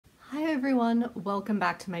everyone, welcome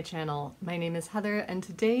back to my channel. My name is Heather and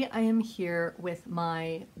today I am here with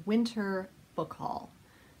my winter book haul.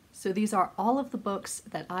 So these are all of the books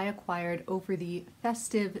that I acquired over the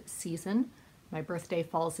festive season. My birthday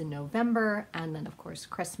falls in November, and then of course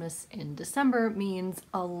Christmas in December means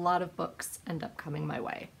a lot of books end up coming my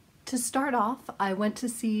way. To start off, I went to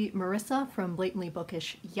see Marissa from Blatantly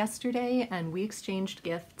Bookish yesterday and we exchanged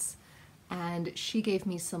gifts. And she gave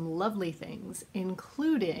me some lovely things,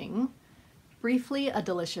 including Briefly a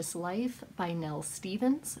Delicious Life by Nell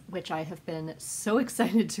Stevens, which I have been so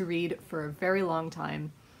excited to read for a very long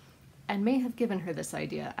time, and may have given her this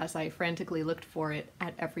idea as I frantically looked for it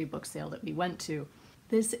at every book sale that we went to.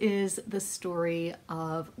 This is the story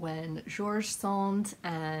of when Georges Sand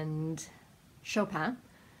and Chopin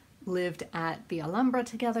lived at the Alhambra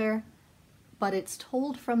together, but it's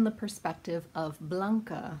told from the perspective of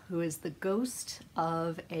Blanca, who is the ghost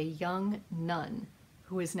of a young nun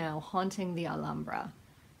who is now haunting the Alhambra.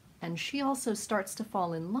 And she also starts to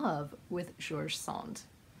fall in love with Georges Sand.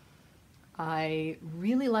 I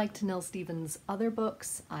really liked Nell Stevens' other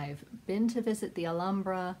books. I've been to visit the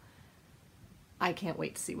Alhambra. I can't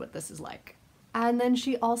wait to see what this is like. And then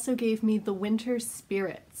she also gave me The Winter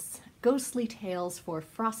Spirits, Ghostly Tales for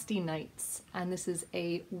Frosty Nights, and this is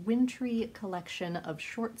a wintry collection of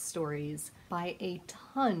short stories by a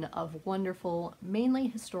ton of wonderful, mainly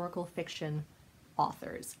historical fiction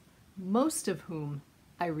authors, most of whom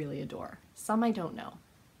I really adore. Some I don't know,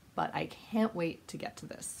 but I can't wait to get to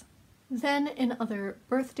this. Then in other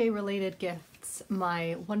birthday-related gifts,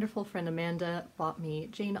 my wonderful friend Amanda bought me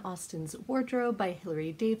Jane Austen's Wardrobe by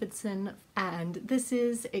Hilary Davidson, and this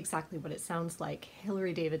is exactly what it sounds like.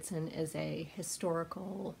 Hilary Davidson is a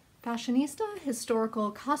historical fashionista,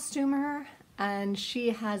 historical costumer, and she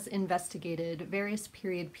has investigated various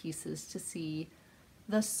period pieces to see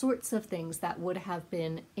the sorts of things that would have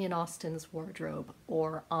been in Austen's wardrobe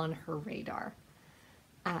or on her radar.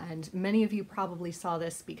 And many of you probably saw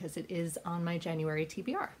this because it is on my January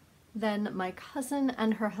TBR. Then my cousin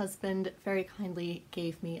and her husband very kindly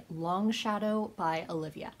gave me Long Shadow by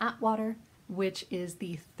Olivia Atwater, which is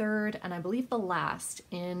the third and I believe the last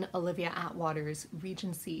in Olivia Atwater's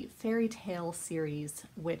Regency fairy tale series,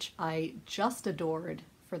 which I just adored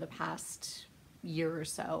for the past year or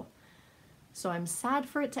so. So I'm sad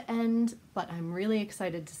for it to end, but I'm really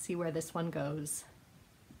excited to see where this one goes.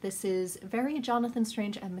 This is very Jonathan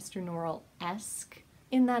Strange and Mr. Norrell-esque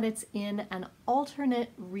in that it's in an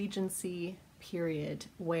alternate Regency period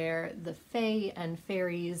where the Fae and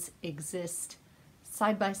fairies exist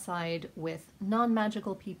side by side with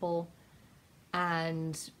non-magical people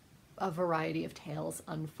and a variety of tales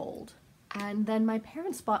unfold. And then my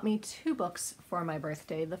parents bought me two books for my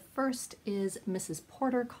birthday. The first is Mrs.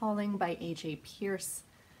 Porter Calling by A.J. Pierce.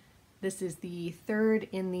 This is the third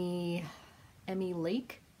in the Emmy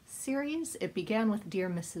Lake series. It began with Dear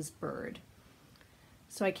Mrs. Bird.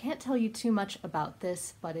 So I can't tell you too much about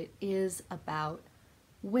this, but it is about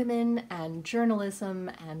women and journalism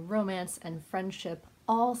and romance and friendship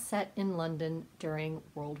all set in London during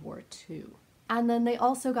World War II. And then they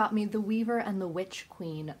also got me The Weaver and the Witch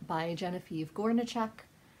Queen by Genevieve Gornichek,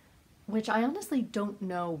 which I honestly don't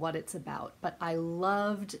know what it's about, but I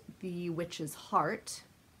loved The Witch's Heart,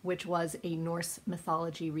 which was a Norse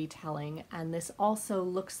mythology retelling, and this also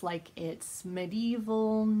looks like it's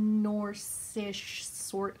medieval Norse-ish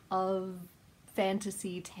sort of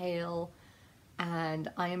fantasy tale, and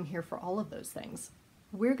I am here for all of those things.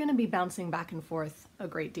 We're going to be bouncing back and forth a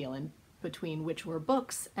great deal in between which were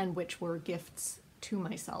books and which were gifts to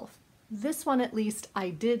myself. This one at least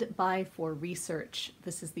I did buy for research.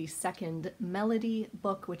 This is the second Melody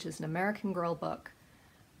book, which is an American Girl book.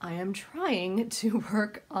 I am trying to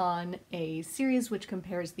work on a series which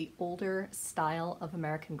compares the older style of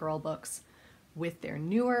American Girl books with their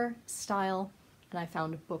newer style, and I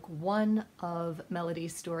found book one of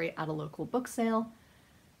Melody's story at a local book sale.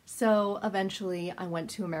 So eventually I went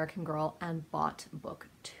to American Girl and bought book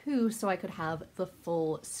two so I could have the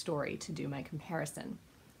full story to do my comparison.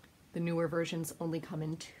 The newer versions only come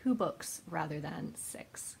in 2 books rather than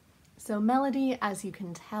 6. So Melody, as you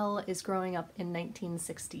can tell, is growing up in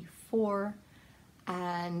 1964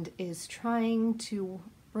 and is trying to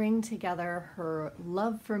bring together her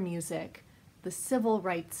love for music, the civil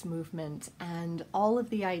rights movement, and all of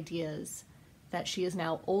the ideas that she is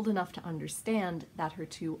now old enough to understand that her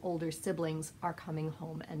 2 older siblings are coming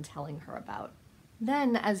home and telling her about.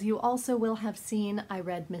 Then, as you also will have seen, I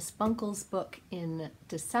read Miss Bunkle's book in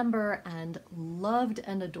December and loved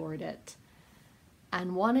and adored it,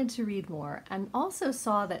 and wanted to read more, and also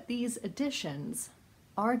saw that these editions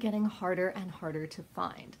are getting harder and harder to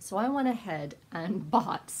find. So I went ahead and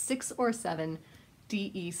bought 6 or 7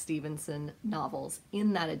 D.E. Stevenson novels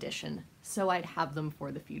in that edition, so I'd have them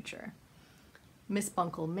for the future. Miss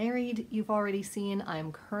Bunkle Married, you've already seen.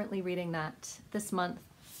 I'm currently reading that this month.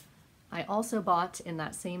 I also bought in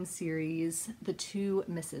that same series The Two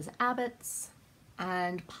Mrs. Abbotts,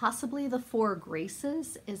 and possibly The Four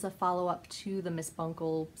Graces is a follow-up to the Miss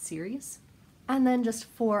Bunkle series. And then just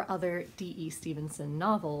 4 other D.E. Stevenson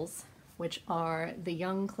novels, which are The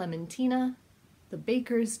Young Clementina, The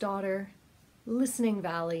Baker's Daughter, Listening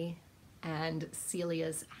Valley, and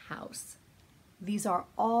Celia's House. These are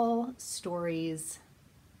all stories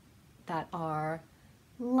that are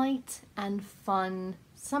light and fun,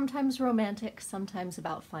 sometimes romantic, sometimes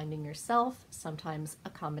about finding yourself, sometimes a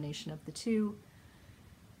combination of the two,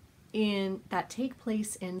 that take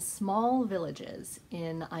place in small villages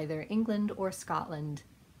in either England or Scotland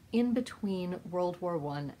in between World War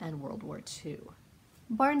I and World War II.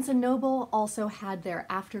 Barnes & Noble also had their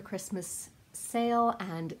after Christmas sale,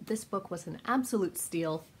 and this book was an absolute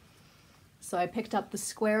steal. So I picked up The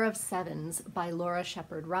Square of Sevens by Laura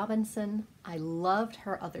Shepard Robinson. I loved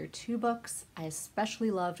her other 2 books. I especially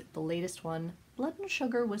loved the latest one. Blood and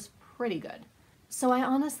Sugar was pretty good. So I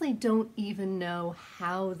honestly don't even know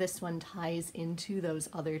how this one ties into those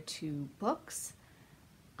other 2 books.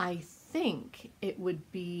 I think it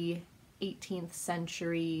would be 18th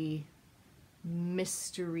century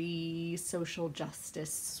mystery, social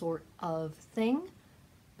justice sort of thing,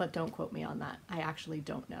 but don't quote me on that. I actually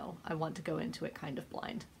don't know. I want to go into it kind of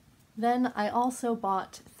blind. Then I also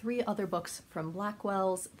bought 3 other books from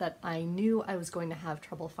Blackwell's that I knew I was going to have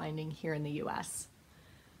trouble finding here in the US.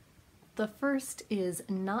 The first is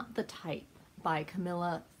Not the Type by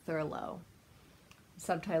Camilla Thurlow. The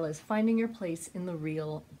subtitle is Finding Your Place in the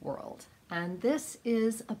Real World. And this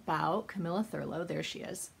is about Camilla Thurlow, there she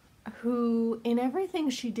is, who in everything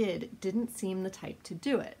she did didn't seem the type to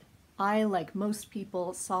do it. I, like most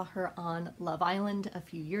people, saw her on Love Island a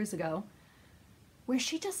few years ago, where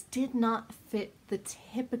she just did not fit the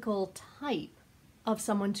typical type of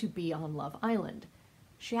someone to be on Love Island.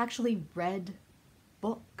 She actually read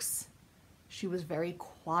books. She was very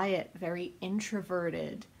quiet, very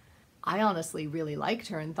introverted. I honestly really liked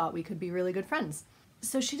her and thought we could be really good friends.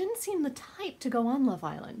 So she didn't seem the type to go on Love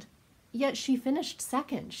Island. Yet she finished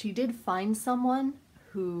second. She did find someone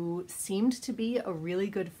who seemed to be a really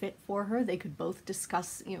good fit for her. They could both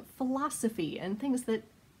discuss, philosophy and things that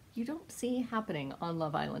you don't see happening on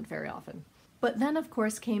Love Island very often. But then, of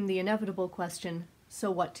course, came the inevitable question,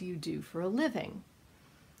 so what do you do for a living?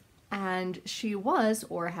 And she was,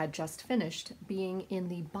 or had just finished, being in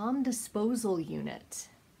the bomb disposal unit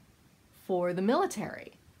for the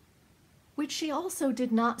military, which she also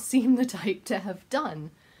did not seem the type to have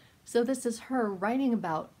done. So this is her writing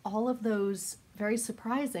about all of those very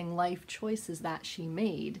surprising life choices that she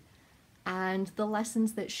made and the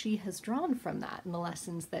lessons that she has drawn from that and the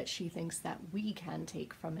lessons that she thinks that we can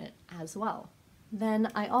take from it as well.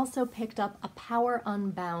 Then I also picked up A Power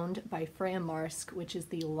Unbound by Freya Marske, which is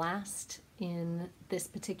the last in this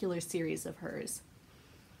particular series of hers.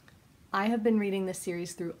 I have been reading this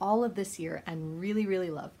series through all of this year and really,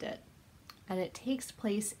 really loved it. And it takes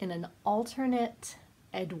place in an alternate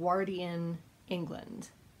Edwardian England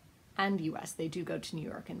and US. They do go to New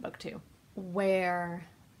York in book 2, where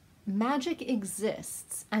magic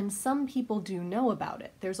exists and some people do know about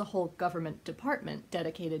it. There's a whole government department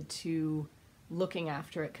dedicated to looking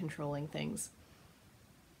after it, controlling things.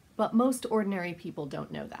 But most ordinary people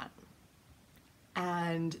don't know that.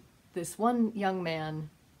 And this one young man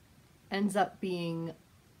ends up being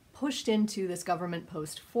pushed into this government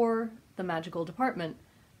post for the magical department,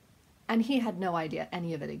 and he had no idea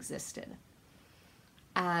any of it existed.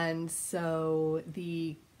 And so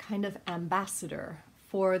the kind of ambassador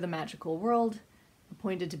for the magical world,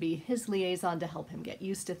 appointed to be his liaison to help him get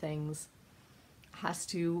used to things, has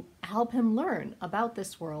to help him learn about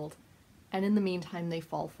this world, and in the meantime they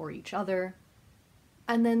fall for each other.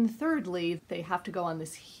 And then thirdly, they have to go on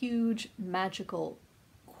this huge magical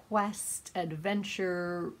quest,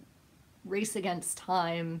 adventure, race against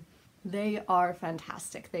time. They are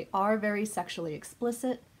fantastic. They are very sexually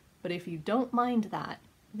explicit, but if you don't mind that,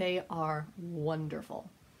 they are wonderful.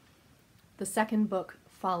 The second book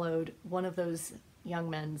followed one of those young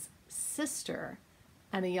men's sister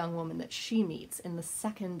and a young woman that she meets in the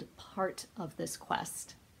second part of this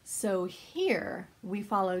quest. So here we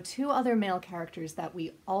follow 2 other male characters that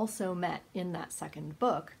we also met in that second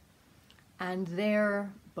book, and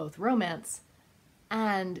they're both romance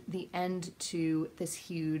and the end to this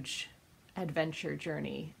huge adventure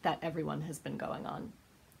journey that everyone has been going on.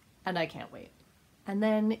 And I can't wait. And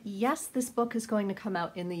then, yes, this book is going to come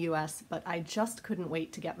out in the US, but I just couldn't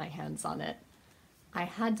wait to get my hands on it. I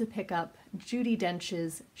had to pick up Judi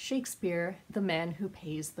Dench's Shakespeare, The Man Who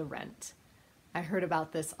Pays the Rent. I heard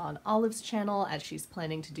about this on Olive's channel as she's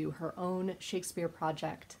planning to do her own Shakespeare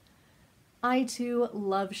project. I too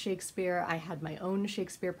love Shakespeare. I had my own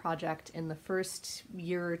Shakespeare project in the first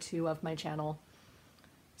year or two of my channel.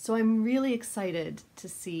 So I'm really excited to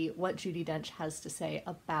see what Judi Dench has to say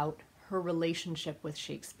about her relationship with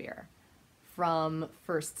Shakespeare. From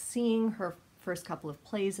first seeing her first couple of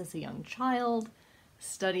plays as a young child,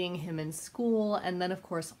 studying him in school, and then of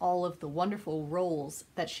course all of the wonderful roles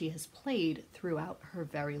that she has played throughout her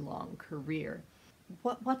very long career.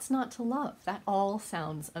 What's not to love? That all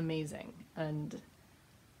sounds amazing, and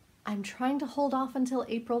I'm trying to hold off until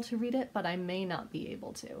April to read it, but I may not be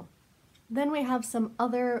able to. Then we have some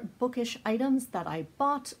other bookish items that I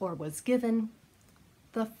bought or was given.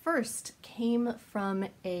 The first came from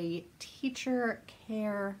a teacher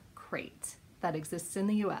care crate that exists in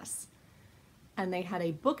the US. And they had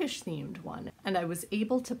a bookish themed one, and I was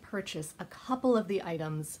able to purchase a couple of the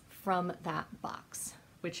items from that box,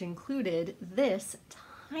 which included this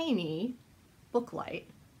tiny book light,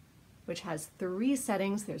 which has 3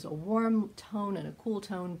 settings. There's a warm tone and a cool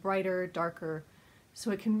tone, brighter, darker,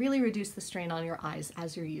 so it can really reduce the strain on your eyes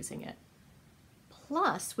as you're using it.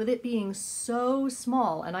 Plus, with it being so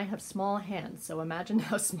small, and I have small hands, so imagine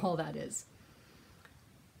how small that is,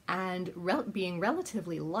 and being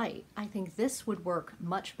relatively light, I think this would work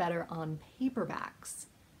much better on paperbacks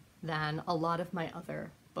than a lot of my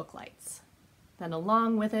other book lights. Then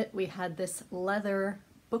along with it, we had this leather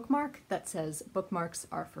bookmark that says "Bookmarks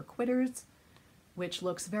are for quitters," which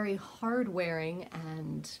looks very hard wearing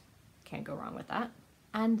and can't go wrong with that.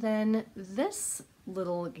 And then this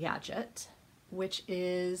little gadget, which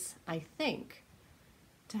is, I think,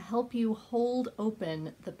 to help you hold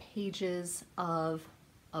open the pages of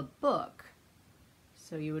a book.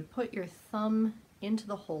 So you would put your thumb into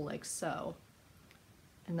the hole like so,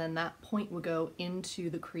 and then that point would go into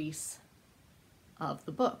the crease of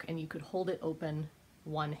the book, and you could hold it open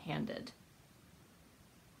one-handed.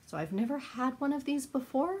 So I've never had one of these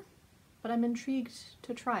before, but I'm intrigued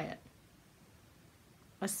to try it,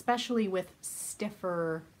 especially with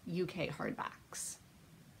stiffer UK hardbacks.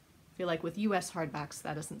 I feel like with US hardbacks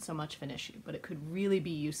that isn't so much of an issue, but it could really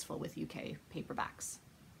be useful with UK paperbacks.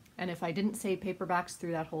 And if I didn't say paperbacks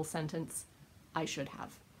through that whole sentence, I should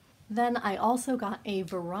have. Then I also got a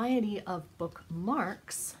variety of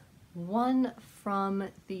bookmarks, one from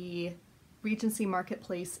the Regency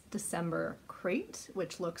Marketplace December crate,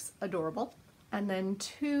 which looks adorable, and then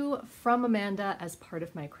 2 from Amanda as part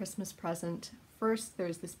of my Christmas present. First,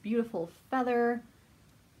 there's this beautiful feather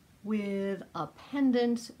with a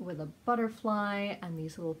pendant with a butterfly and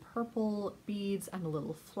these little purple beads and a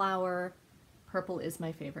little flower. Purple is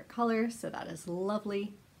my favorite color, so that is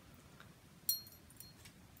lovely.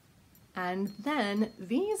 And then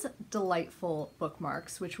these delightful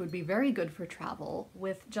bookmarks, which would be very good for travel,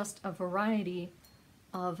 with just a variety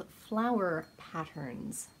of flower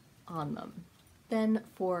patterns on them. Then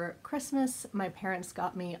for Christmas, my parents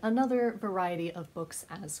got me another variety of books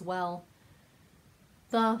as well.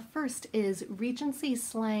 The first is Regency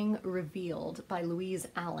Slang Revealed by Louise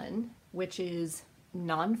Allen, which is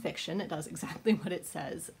nonfiction. It does exactly what it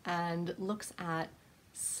says and looks at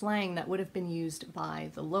slang that would have been used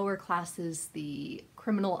by the lower classes, the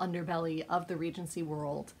criminal underbelly of the Regency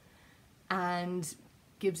world, and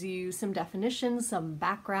gives you some definitions, some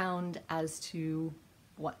background as to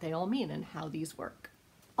what they all mean and how these work.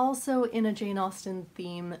 Also, in a Jane Austen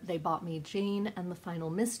theme, they bought me Jane and the Final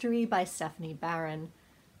Mystery by Stephanie Barron.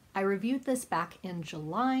 I reviewed this back in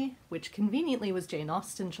July, which conveniently was Jane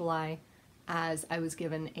Austen July, as I was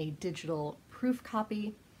given a digital proof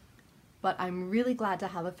copy, but I'm really glad to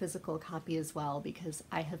have a physical copy as well because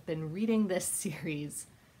I have been reading this series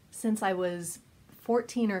since I was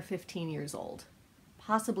 14 or 15 years old,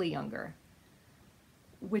 possibly younger,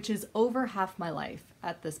 which is over half my life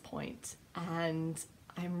at this point, and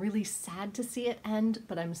I'm really sad to see it end,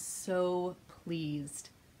 but I'm so pleased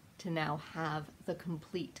to now have the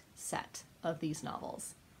complete set of these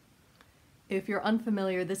novels. If you're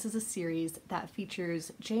unfamiliar, this is a series that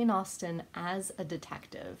features Jane Austen as a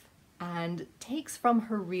detective and takes from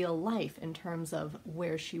her real life in terms of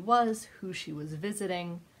where she was, who she was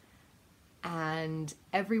visiting, and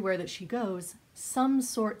everywhere that she goes, some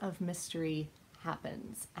sort of mystery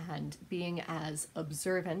happens. And being as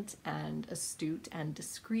observant and astute and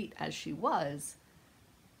discreet as she was,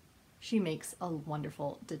 she makes a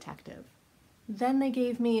wonderful detective. Then they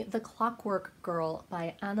gave me The Clockwork Girl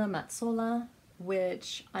by Anna Mazzola,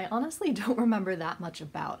 which I honestly don't remember that much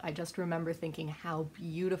about. I just remember thinking how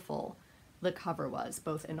beautiful the cover was,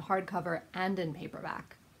 both in hardcover and in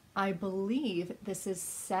paperback. I believe this is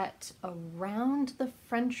set around the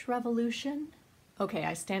French Revolution. Okay,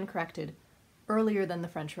 I stand corrected. Earlier than the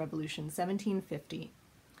French Revolution, 1750.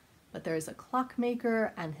 But there's a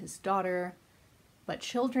clockmaker and his daughter, but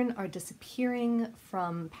children are disappearing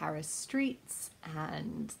from Paris streets,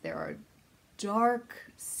 and there are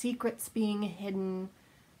dark secrets being hidden,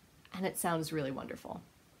 and it sounds really wonderful.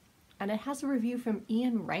 And it has a review from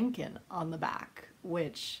Ian Rankin on the back,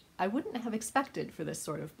 which I wouldn't have expected for this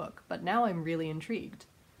sort of book, but now I'm really intrigued.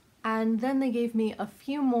 And then they gave me a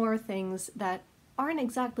few more things that aren't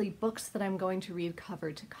exactly books that I'm going to read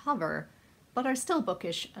cover to cover, but are still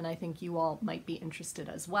bookish, and I think you all might be interested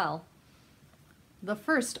as well. The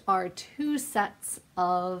first are 2 sets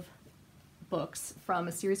of books from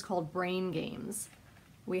a series called Brain Games.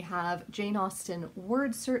 We have Jane Austen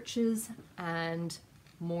word searches and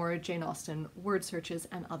more Jane Austen word searches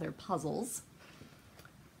and other puzzles,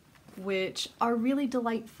 which are really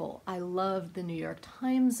delightful. I love the New York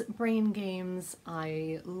Times Brain Games.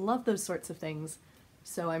 I love those sorts of things,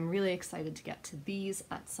 so I'm really excited to get to these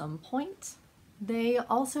at some point. They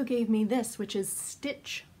also gave me this, which is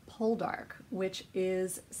Stitch Poldark, which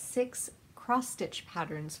is 6 cross-stitch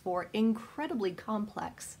patterns for incredibly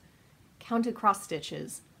complex counted cross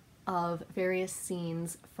stitches of various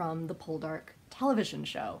scenes from the Poldark television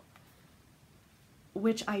show,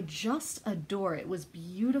 which I just adore. It was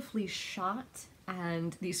beautifully shot,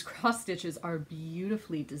 and these cross stitches are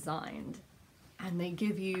beautifully designed. And they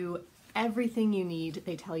give you everything you need.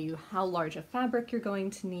 They tell you how large a fabric you're going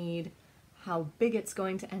to need, how big it's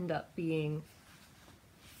going to end up being.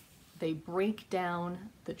 They break down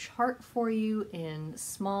the chart for you in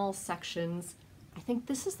small sections. I think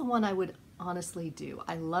this is the one I would honestly do.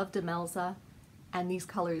 I love Demelza, and these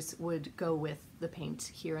colors would go with the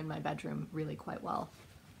paint here in my bedroom really quite well.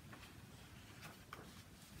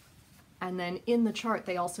 And then in the chart,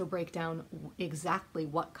 they also break down exactly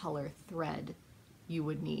what color thread you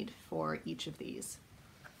would need for each of these.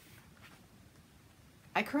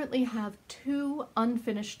 I currently have 2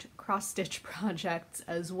 unfinished cross-stitch projects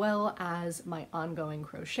as well as my ongoing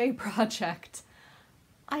crochet project.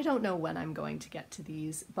 I don't know when I'm going to get to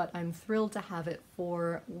these, but I'm thrilled to have it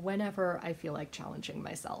for whenever I feel like challenging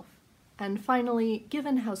myself. And finally,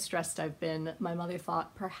 given how stressed I've been, my mother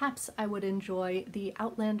thought perhaps I would enjoy the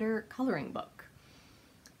Outlander coloring book.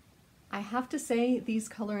 I have to say, these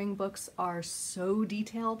coloring books are so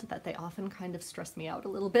detailed that they often kind of stress me out a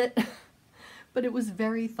little bit. But it was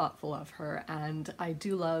very thoughtful of her, and I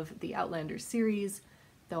do love the Outlander series,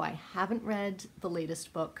 though I haven't read the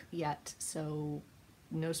latest book yet, so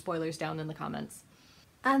no spoilers down in the comments.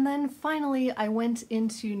 And then finally, I went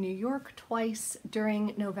into New York twice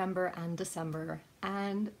during November and December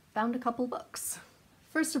and found a couple books.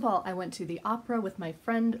 First of all, I went to the opera with my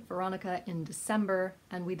friend Veronica in December,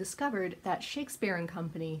 and we discovered that Shakespeare and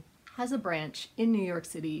Company has a branch in New York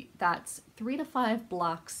City that's 3 to 5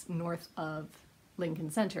 blocks north of Lincoln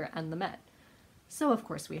Center and the Met. So of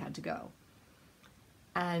course we had to go.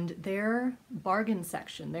 And their bargain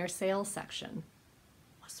section, their sale section,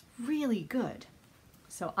 was really good.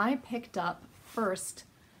 So I picked up first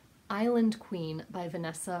Island Queen by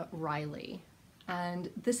Vanessa Riley.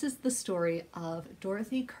 And this is the story of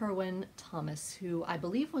Dorothy Kirwan Thomas, who I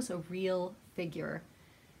believe was a real figure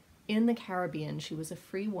in the Caribbean. She was a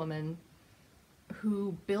free woman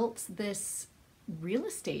who built this real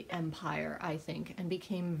estate empire, I think, and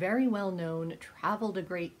became very well known, traveled a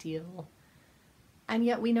great deal, and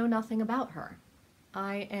yet we know nothing about her.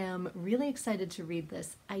 I am really excited to read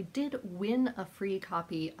this. I did win a free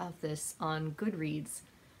copy of this on Goodreads,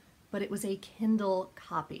 but it was a Kindle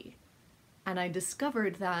copy. And I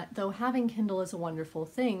discovered that though having Kindle is a wonderful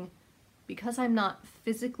thing, because I'm not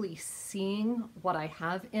physically seeing what I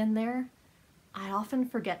have in there, I often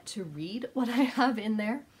forget to read what I have in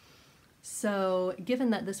there. So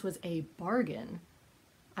given that this was a bargain,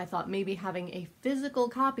 I thought maybe having a physical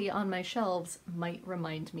copy on my shelves might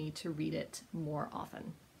remind me to read it more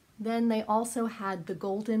often. Then they also had The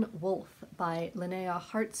Golden Wolf by Linnea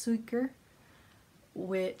Hartsuker,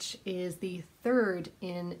 which is the 3rd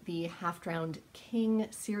in the Half-Drowned King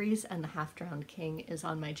series, and the Half-Drowned King is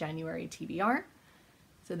on my January TBR.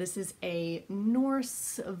 So this is a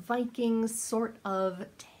Norse Viking sort of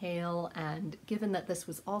tale, and given that this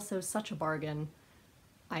was also such a bargain,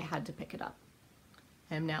 I had to pick it up.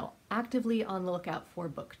 I am now actively on the lookout for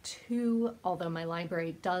book 2, although my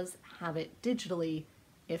library does have it digitally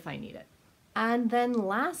if I need it. And then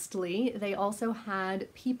lastly, they also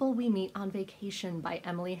had People We Meet on Vacation by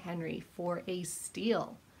Emily Henry for a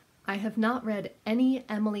steal. I have not read any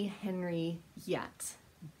Emily Henry yet,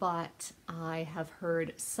 but I have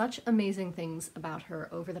heard such amazing things about her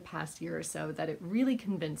over the past year or so that it really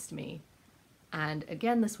convinced me. And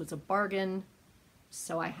again, this was a bargain,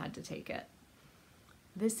 so I had to take it.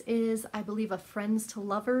 This is, I believe, a friends to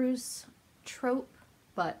lovers trope,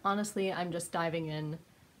 but honestly, I'm just diving in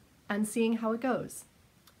and seeing how it goes.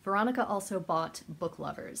 Veronica also bought Book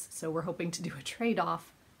Lovers, so we're hoping to do a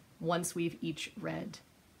trade-off once we've each read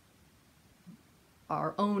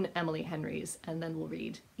our own Emily Henrys, and then we'll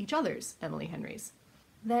read each other's Emily Henrys.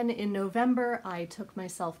 Then in November, I took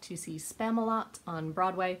myself to see Spamalot on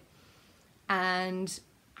Broadway, and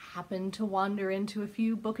happened to wander into a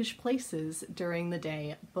few bookish places during the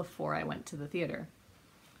day before I went to the theater.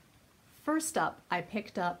 First up, I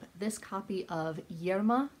picked up this copy of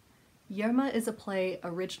Yerma. Yerma is a play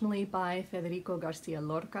originally by Federico Garcia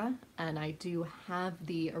Lorca, and I do have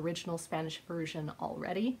the original Spanish version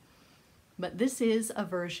already. But this is a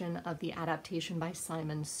version of the adaptation by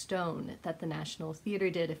Simon Stone that the National Theatre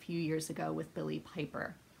did a few years ago with Billy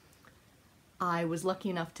Piper. I was lucky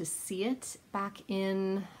enough to see it back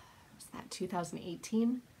in, was that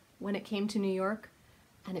 2018, when it came to New York,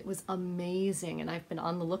 and it was amazing, and I've been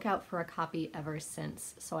on the lookout for a copy ever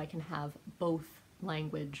since so I can have both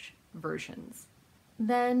language versions.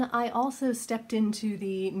 Then I also stepped into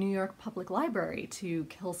the New York Public Library to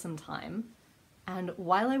kill some time, and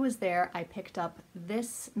while I was there I picked up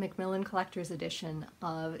this Macmillan Collector's Edition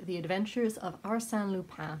of The Adventures of Arsène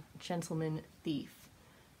Lupin, Gentleman Thief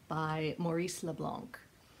by Maurice Leblanc.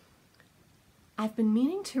 I've been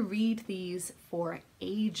meaning to read these for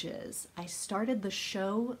ages. I started the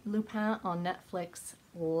show Lupin on Netflix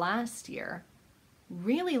last year.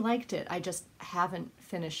 Really liked it. I just haven't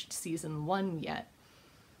finished season 1 yet.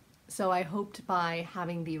 So I hoped by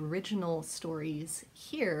having the original stories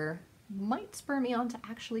here might spur me on to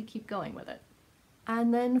actually keep going with it.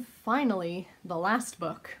 And then finally, the last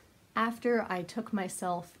book. After I took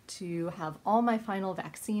myself to have all my final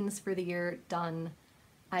vaccines for the year done,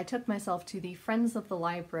 I took myself to the Friends of the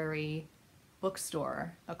Library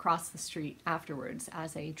bookstore across the street afterwards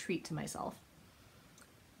as a treat to myself.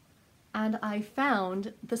 And I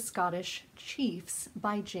found The Scottish Chiefs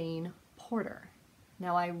by Jane Porter.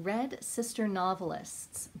 Now, I read Sister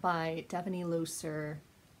Novelists by Devaney Loeser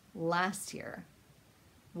last year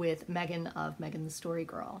with Megan of Megan the Story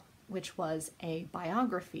Girl, which was a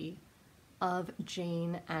biography of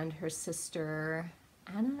Jane and her sister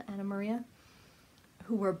Anna Maria,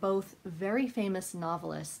 who were both very famous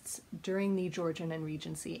novelists during the Georgian and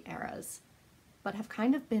Regency eras, but have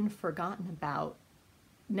kind of been forgotten about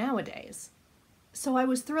nowadays. So I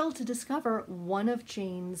was thrilled to discover one of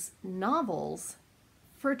Jane's novels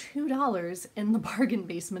for $2 in the bargain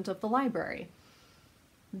basement of the library.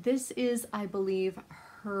 This is, I believe,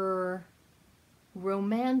 her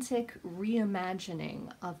romantic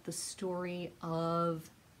reimagining of the story of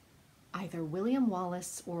either William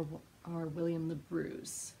Wallace or William the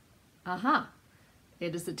Bruce. Aha!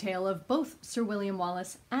 It is the tale of both Sir William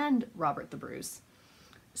Wallace and Robert the Bruce.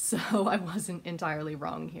 So I wasn't entirely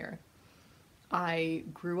wrong here. I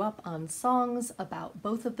grew up on songs about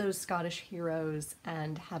both of those Scottish heroes,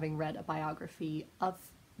 and having read a biography of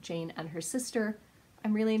Jane and her sister,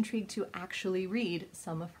 I'm really intrigued to actually read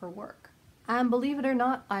some of her work. And believe it or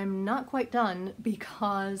not, I'm not quite done,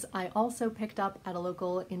 because I also picked up at a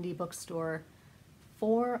local indie bookstore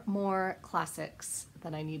 4 more classics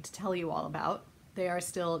that I need to tell you all about. They are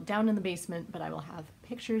still down in the basement, but I will have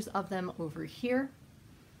pictures of them over here.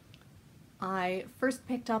 I first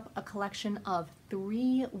picked up a collection of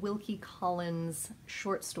 3 Wilkie Collins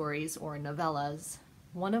short stories or novellas,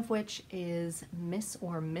 one of which is Miss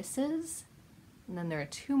or Mrs., and then there are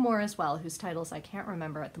 2 more as well whose titles I can't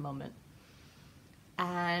remember at the moment.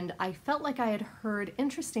 And I felt like I had heard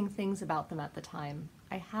interesting things about them at the time.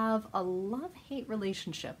 I have a love-hate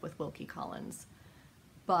relationship with Wilkie Collins,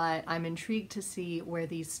 but I'm intrigued to see where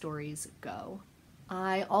these stories go.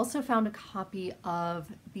 I also found a copy of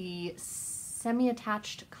The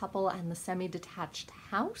Semi-Attached Couple and the Semi-Detached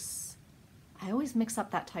House. I always mix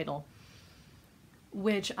up that title,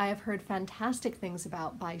 which I have heard fantastic things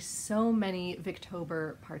about by so many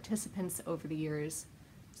Victober participants over the years.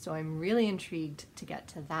 So I'm really intrigued to get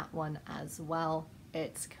to that one as well.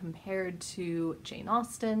 It's compared to Jane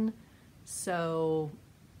Austen, so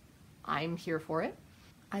I'm here for it.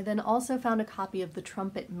 I then also found a copy of The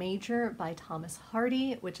Trumpet Major by Thomas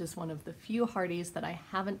Hardy, which is one of the few Hardys that I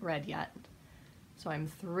haven't read yet. So I'm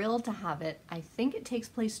thrilled to have it. I think it takes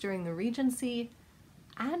place during the Regency,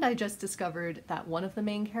 And I just discovered that one of the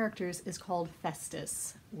main characters is called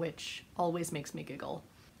Festus, which always makes me giggle.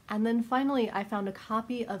 And then finally, I found a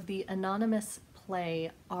copy of the anonymous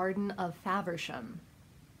play Arden of Faversham,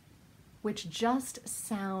 which just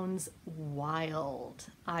sounds wild.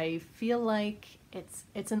 I feel like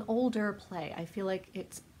it's an older play. I feel like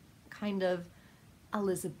it's kind of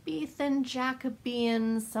Elizabethan,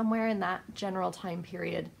 Jacobean, somewhere in that general time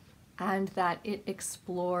period, and that it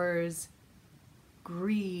explores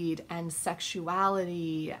greed and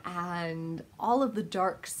sexuality and all of the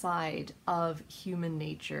dark side of human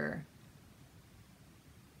nature.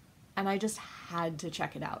 And I just had to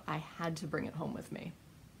check it out. I had to bring it home with me.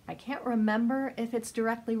 I can't remember if it's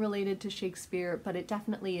directly related to Shakespeare, but it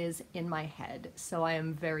definitely is in my head, so I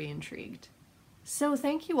am very intrigued. So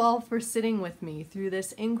thank you all for sitting with me through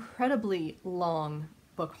this incredibly long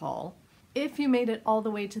book haul. If you made it all the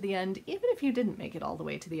way to the end, even if you didn't make it all the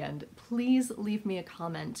way to the end, please leave me a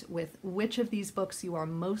comment with which of these books you are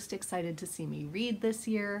most excited to see me read this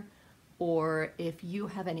year, or if you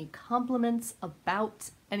have any compliments about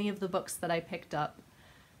any of the books that I picked up.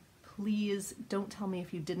 Please don't tell me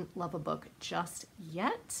if you didn't love a book just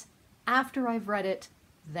yet. After I've read it,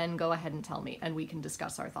 then go ahead and tell me, and we can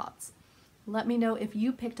discuss our thoughts. Let me know if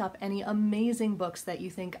you picked up any amazing books that you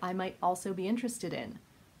think I might also be interested in.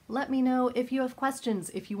 Let me know if you have questions,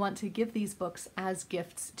 if you want to give these books as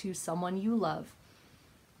gifts to someone you love.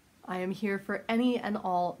 I am here for any and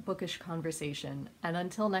all bookish conversation, and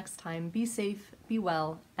until next time, be safe, be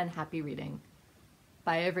well, and happy reading.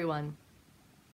 Bye everyone.